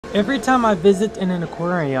Every time I visit in an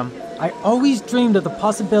aquarium, I always dreamed of the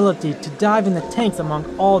possibility to dive in the tanks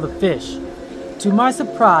among all the fish. To my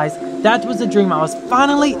surprise, that was a dream I was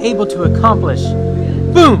finally able to accomplish.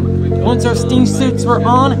 Boom! Once our steam suits were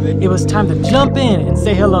on, it was time to jump in and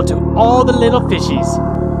say hello to all the little fishies.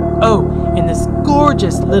 Oh, and this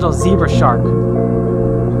gorgeous little zebra shark.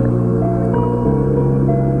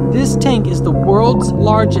 This tank is the world's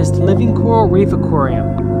largest living coral reef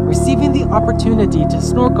aquarium. Receiving the opportunity to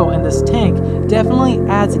snorkel in this tank definitely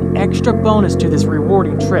adds an extra bonus to this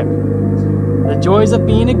rewarding trip. The joys of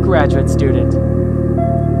being a graduate student.